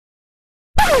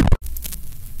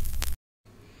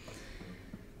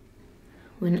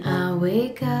When I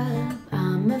wake up,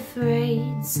 I'm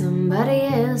afraid somebody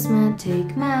else might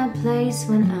take my place.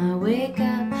 When I wake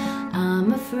up,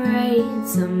 I'm afraid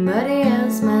somebody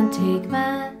else might take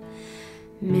my.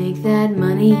 Make that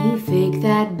money, fake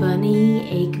that bunny,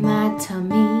 ache my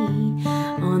tummy,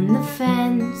 on the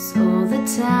fence all the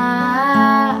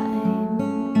time.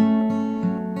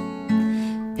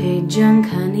 Pig junk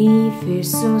honey, fish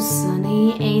so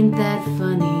sunny, ain't that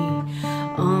funny?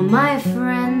 All my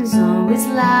friends always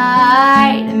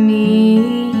lie to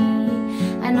me.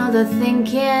 I know they're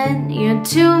thinking you're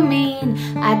too mean,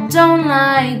 I don't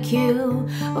like you,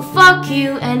 well fuck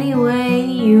you anyway.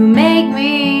 You make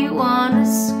me wanna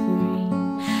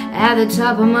scream at the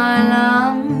top of my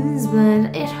lungs,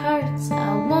 but it hurts,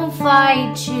 I won't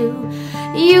fight you.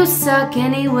 You suck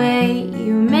anyway,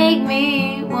 you make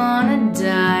me wanna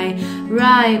die.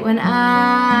 Right when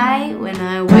I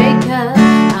wake up,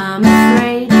 I'm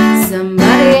afraid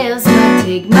somebody else might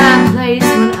take my place.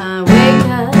 When I wake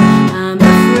up, I'm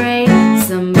afraid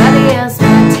somebody else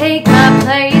might take my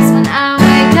place. When I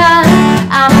wake up,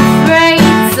 I'm afraid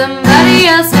somebody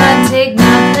else might take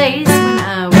my place. When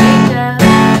I wake up,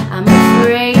 I'm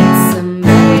afraid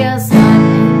somebody else might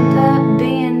end up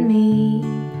being me.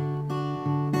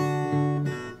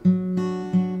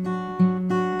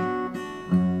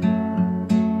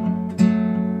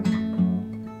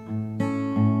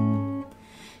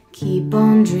 Keep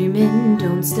on dreaming,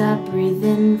 don't stop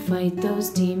breathing, fight those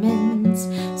demons.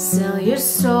 Sell your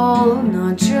soul,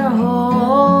 not your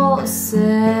whole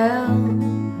self.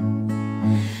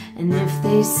 And if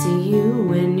they see you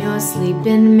when you're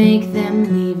sleeping, make them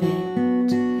leave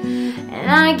it. And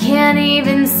I can't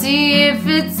even see if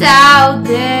it's out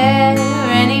there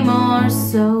anymore.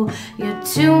 So you're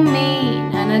too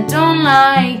mean and I don't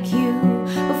like you,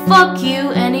 but fuck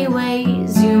you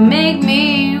anyways. You make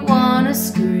me wanna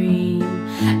scream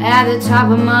at the top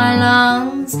of my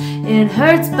lungs. It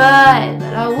hurts but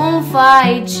I won't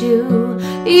fight you.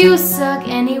 You suck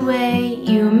anyway,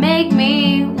 you make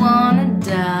me wanna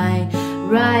die.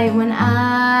 Right when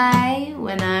I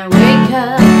wake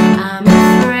up, I'm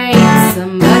afraid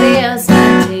somebody else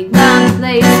might take my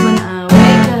place. When I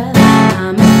wake up,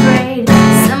 I'm afraid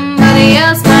somebody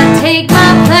else might take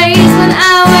my place. When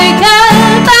I wake up,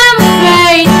 I'm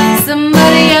afraid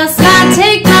somebody else might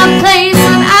take my place.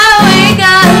 When I wake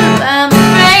up, I'm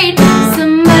afraid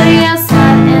somebody else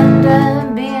might end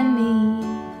up being me.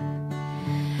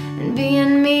 And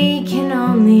being me can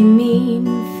only mean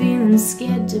feeling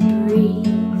scared to breathe.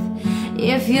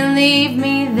 If you leave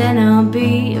me, then I'll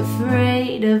be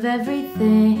afraid of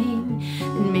everything.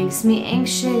 It makes me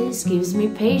anxious, gives me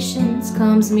patience,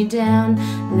 calms me down.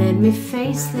 Let me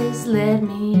face this, let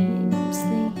me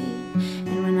sleep.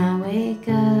 And when I wake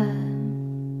up,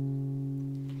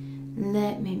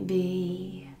 let me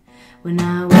be. When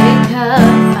I wake up,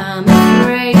 I'm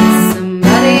afraid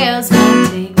somebody else might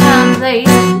take my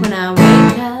place. When I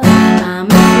wake up, I'm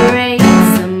afraid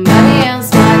somebody else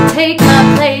might take my